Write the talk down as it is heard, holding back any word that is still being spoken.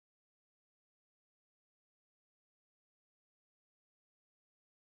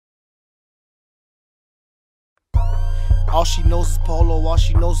All she knows is Polo, all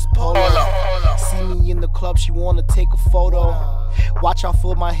she knows is Polo. See me in the club, she wanna take a photo. Watch out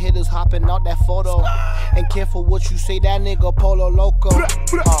for my hitters hopping out that photo. And careful what you say, that nigga Polo Loco.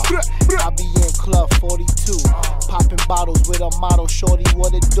 I be in club 42, popping bottles with a motto, shorty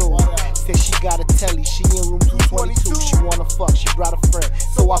what it do. Say she got a telly, she in room 222. She wanna fuck, she brought a friend,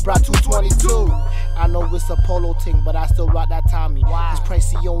 so I brought 222. I know it's a Polo thing, but I still rock that Tommy. Cause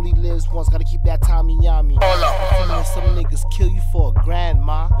Pricey only lives once, gotta keep that Tommy on me. Some niggas kill you for a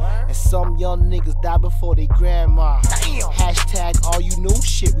grandma, and some young niggas die before they grandma. Hashtag all you new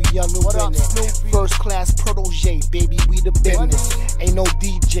shit, we young and winning. First class protege, baby, we the business. Ain't no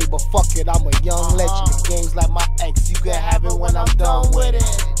DJ, but fuck it, I'm a young legend. The game's like my ex, you can have it when I'm done with it.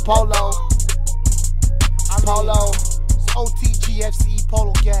 Polo, Polo, OTGFC,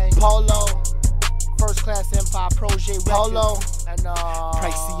 Polo gang, Polo. First class Empire Protege record. Polo, and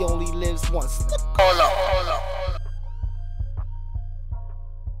Pricey only lives once. Polo.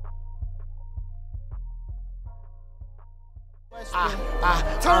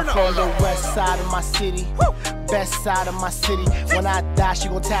 I'm from the west side of my city, best side of my city. When I die, she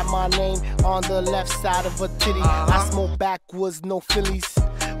gon' tap my name on the left side of her titty. I smoke backwoods, no Phillies.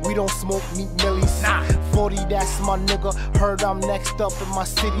 We don't smoke meat millies. 40, that's my nigga. Heard I'm next up in my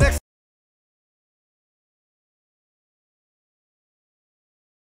city.